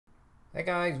Hey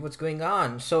guys, what's going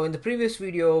on? So in the previous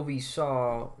video we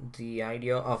saw the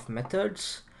idea of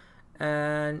methods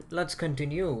and let's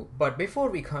continue. But before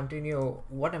we continue,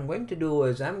 what I'm going to do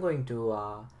is I'm going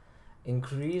to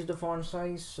increase the font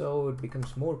size so it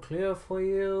becomes more clear for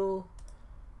you.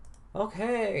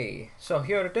 Okay, so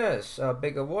here it is, a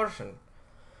bigger version.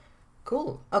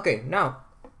 Cool. Okay, now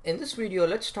in this video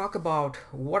let's talk about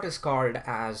what is called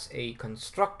as a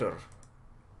constructor.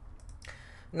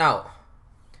 Now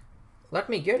let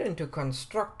me get into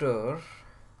constructor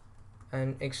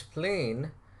and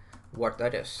explain what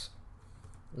that is.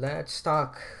 Let's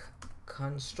talk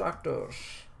constructors.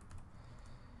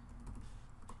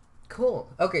 Cool.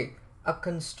 Okay, a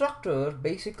constructor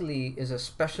basically is a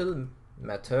special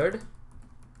method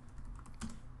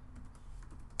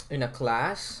in a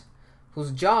class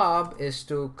whose job is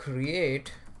to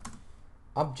create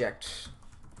objects,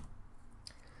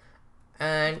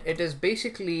 and it is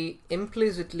basically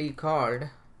implicitly called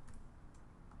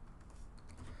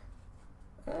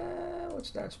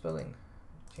what's that spelling?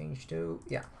 Change to,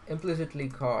 yeah, implicitly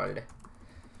called.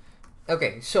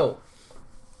 Okay, so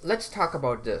let's talk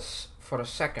about this for a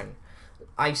second.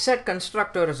 I said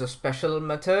constructor is a special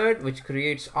method which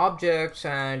creates objects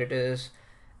and it is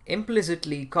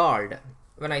implicitly called.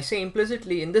 When I say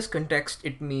implicitly in this context,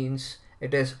 it means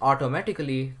it is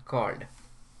automatically called.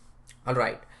 All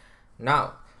right,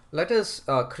 now let us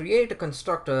create a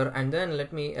constructor and then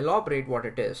let me elaborate what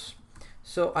it is.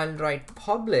 So I'll write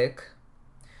public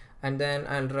and then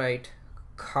I'll write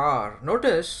car.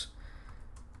 Notice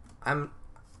all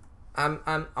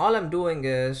I'm doing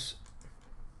is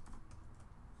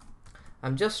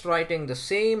I'm just writing the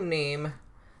same name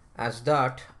as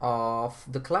that of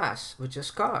the class, which is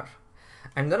car.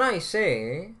 And then I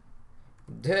say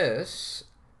this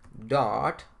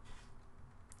dot.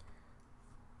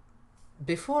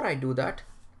 Before I do that,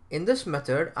 in this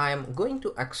method, I am going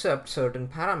to accept certain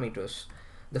parameters.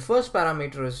 The first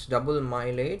parameter is double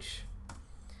mileage,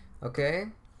 okay?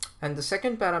 And the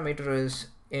second parameter is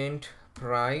int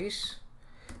price.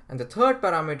 And the third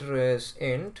parameter is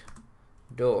int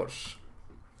doors.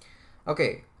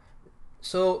 Okay,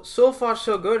 so far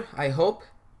so good, I hope,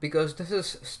 because this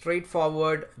is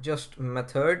straightforward, just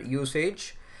method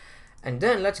usage. And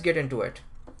then let's get into it.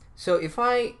 So if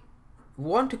I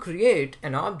want to create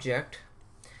an object,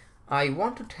 I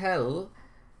want to tell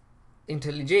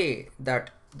IntelliJ that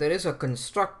there is a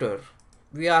constructor.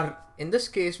 In this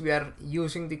case, we are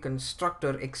using the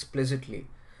constructor explicitly.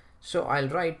 So I'll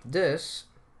write this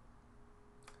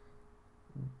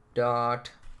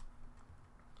dot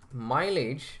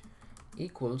mileage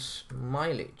equals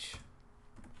mileage.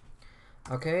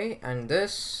 Okay, and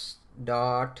this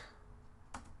dot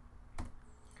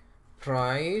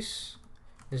price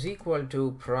is equal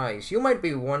to price. You might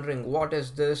be wondering, what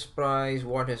is this price?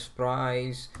 What is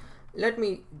price? Let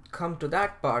me come to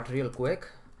that part real quick.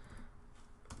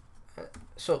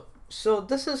 So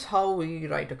this is how we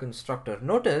write a constructor.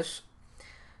 Notice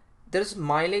there's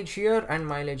mileage here and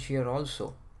mileage here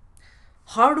also.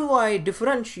 How do I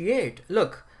differentiate?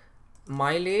 Look,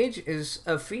 mileage is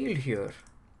a field here,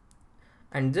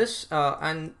 and this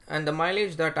and the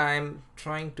mileage that I'm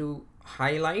trying to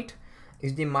highlight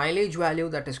is the mileage value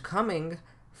that is coming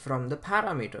from the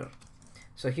parameter.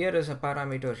 So here is a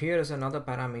parameter, here is another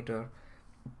parameter.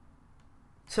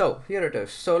 So here it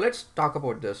is. So let's talk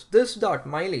about this. This dot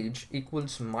mileage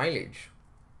equals mileage.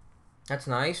 That's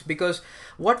nice, because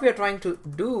what we are trying to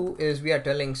do is we are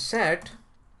telling set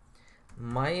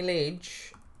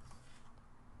mileage,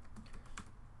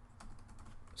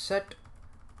 set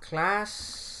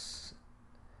classes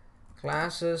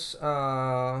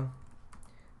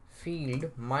field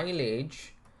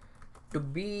mileage to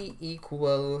be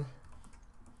equal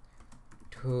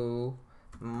to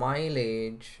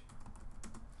mileage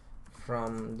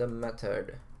from the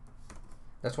method.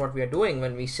 That's what we are doing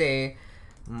when we say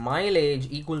mileage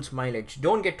equals mileage.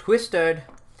 Don't get twisted.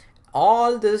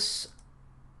 All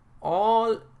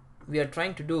we are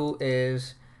trying to do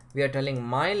is we are telling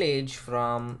mileage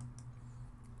from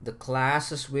the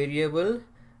classes variable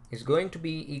is going to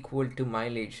be equal to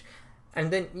mileage. And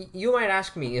then you might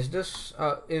ask me, is this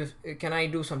can I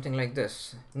do something like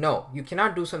this? No, you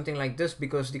cannot do something like this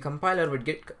because the compiler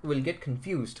will get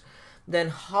confused. Then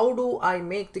how do I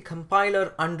make the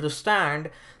compiler understand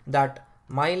that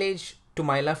mileage to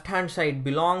my left hand side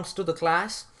belongs to the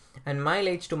class and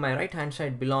mileage to my right hand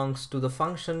side belongs to the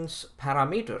function's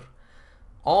parameter?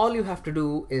 All you have to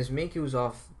do is make use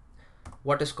of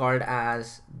what is called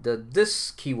as the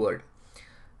this keyword.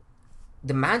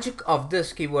 The magic of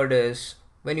this keyword is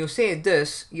when you say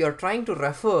this, you're trying to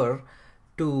refer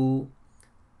to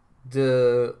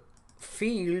the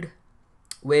field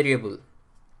variable.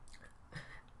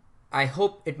 I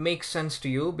hope it makes sense to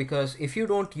you, because if you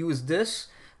don't use this,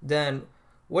 then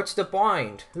what's the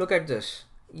point? Look at this.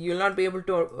 You'll not be able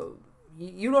to,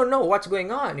 you don't know what's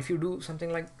going on if you do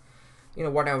something like,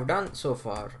 what I've done so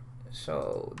far.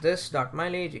 So this dot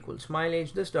mileage equals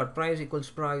mileage, this dot price equals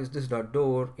price, this dot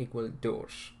door equals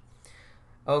doors.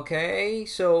 Okay,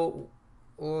 so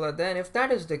then if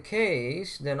that is the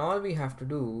case, then all we have to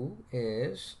do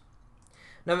is,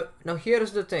 now here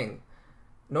is the thing.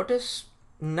 Notice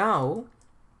now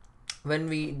when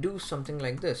we do something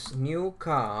like this, new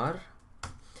car,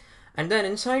 and then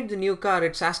inside the new car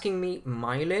it's asking me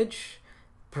mileage,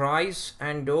 price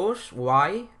and doors.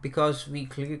 Why? Because we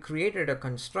created a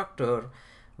constructor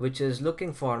which is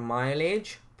looking for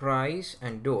mileage, price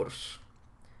and doors.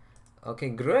 Okay,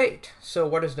 great. So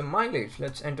what is the mileage?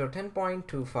 Let's enter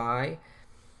 10.25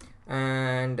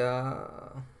 and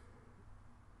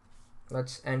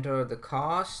let's enter the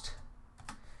cost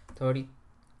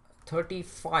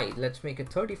 35. Let's make it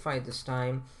 35 this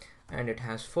time, and it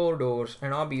has 4 doors,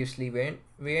 and obviously we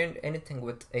ain't anything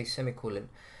with a semicolon.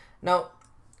 Now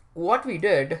what we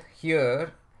did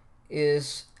here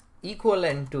is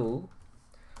equivalent to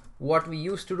what we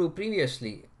used to do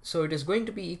previously. So it is going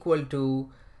to be equal to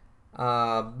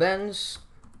Benz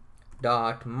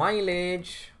dot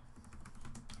mileage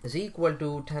is equal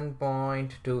to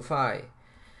 10.25.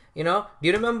 Do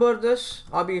you remember this?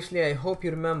 Obviously I hope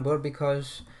you remember,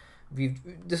 because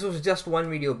this was just one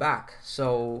video back.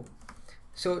 So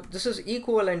this is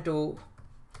equivalent to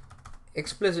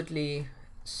explicitly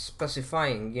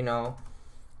specifying,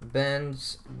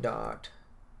 Benz dot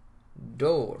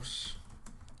doors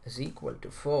is equal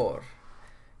to 4.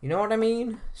 You know what I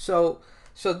mean? So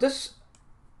this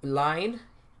line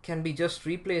can be just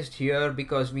replaced here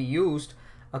because we used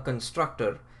a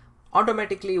constructor.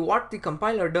 Automatically what the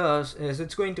compiler does is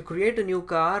it's going to create a new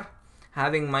car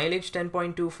having mileage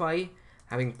 10.25,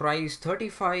 having price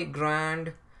 35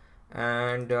 grand,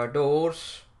 and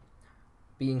doors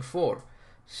being 4.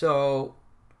 So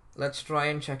let's try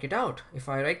and check it out. If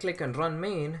I right click and run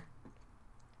main,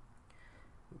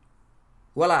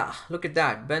 voila, look at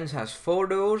that. Benz has 4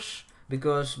 doors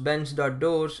because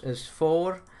Benz.doors is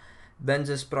 4. Benz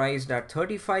is priced at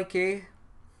 35k,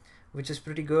 which is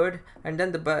pretty good. And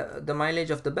then the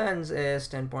mileage of the Benz is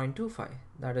 10.25.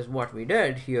 That is what we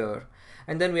did here.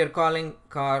 And then we are calling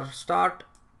car start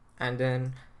and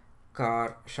then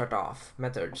car shut off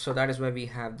method. So that is why we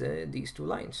have these 2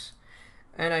 lines.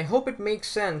 And I hope it makes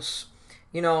sense.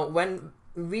 When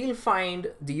we'll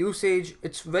find the usage,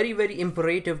 it's very, very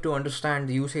imperative to understand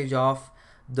the usage of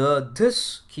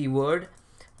this keyword,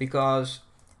 because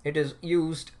it is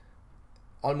used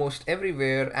almost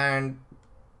everywhere, and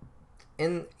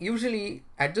usually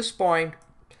at this point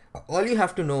all you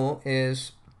have to know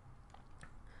is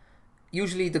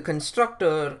usually the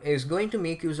constructor is going to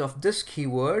make use of this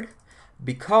keyword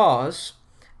because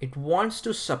it wants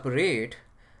to separate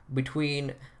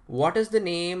between what is the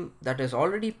name that is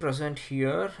already present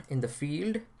here in the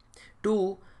field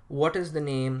to what is the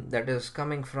name that is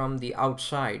coming from the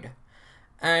outside.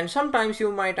 And sometimes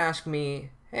you might ask me,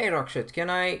 hey Rakshit, can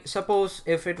I suppose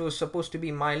if it was supposed to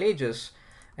be mileages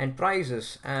and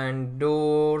prices and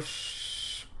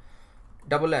doors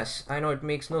double S, I know it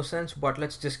makes no sense, but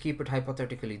let's just keep it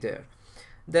hypothetically there.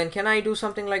 Then can I do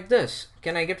something like this?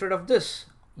 Can I get rid of this?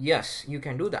 Yes, you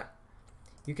can do that.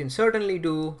 You can certainly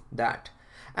do that.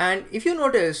 And if you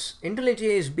notice, IntelliJ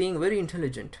is being very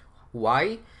intelligent.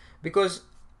 Why? Because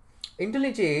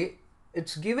IntelliJ,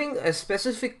 it's giving a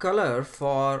specific color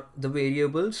for the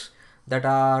variables that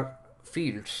are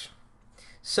fields.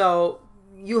 So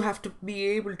you have to be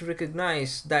able to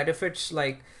recognize that if it's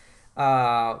like,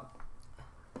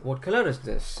 what color is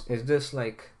this? Is this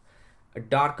like a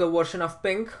darker version of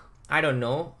pink? I don't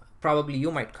know. Probably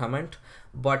you might comment.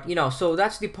 But so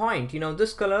that's the point.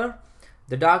 This color,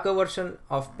 the darker version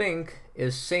of pink,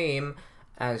 is same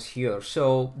as here.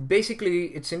 So basically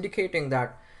it's indicating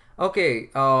that, okay,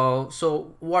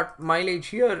 so what mileage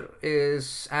here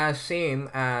is as same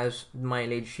as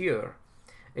mileage here.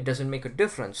 It doesn't make a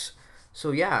difference.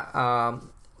 So yeah,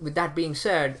 with that being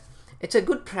said, it's a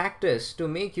good practice to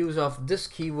make use of this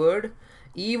keyword,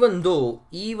 even though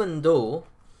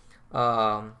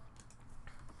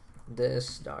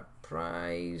this dot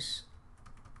price,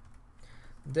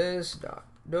 this dot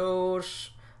doors,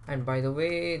 and by the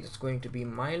way, it's going to be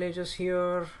mileages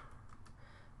here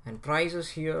and prices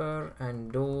here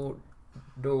and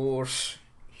doors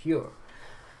here.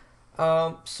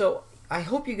 So I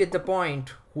hope you get the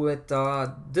point with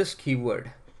this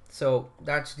keyword. So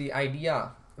that's the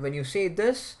idea. When you say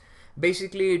this,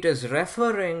 basically it is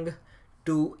referring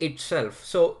to itself.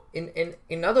 So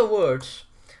in other words,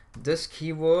 this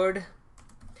keyword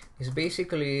is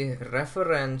basically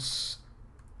reference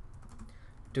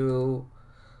to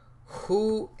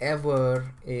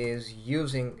whoever is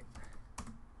using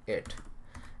it.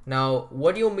 Now,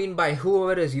 what do you mean by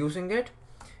whoever is using it?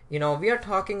 You know, we are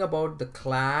talking about the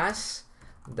class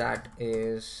that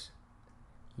is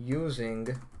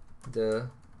using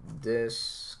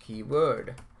this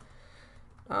keyword.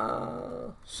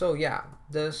 So yeah,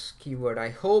 this keyword. I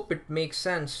hope it makes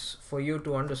sense for you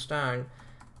to understand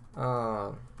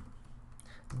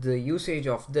the usage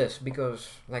of this, because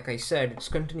like I said, it's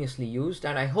continuously used,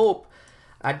 and I hope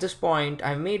at this point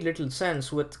I made little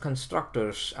sense with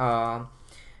constructors.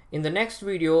 In the next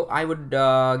video I would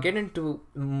get into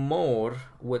more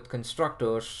with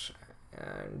constructors,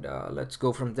 and let's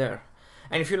go from there.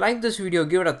 And if you like this video,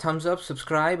 give it a thumbs up,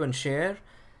 subscribe and share.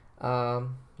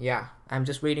 Yeah, I'm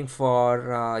just waiting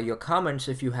for your comments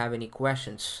if you have any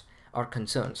questions or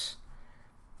concerns.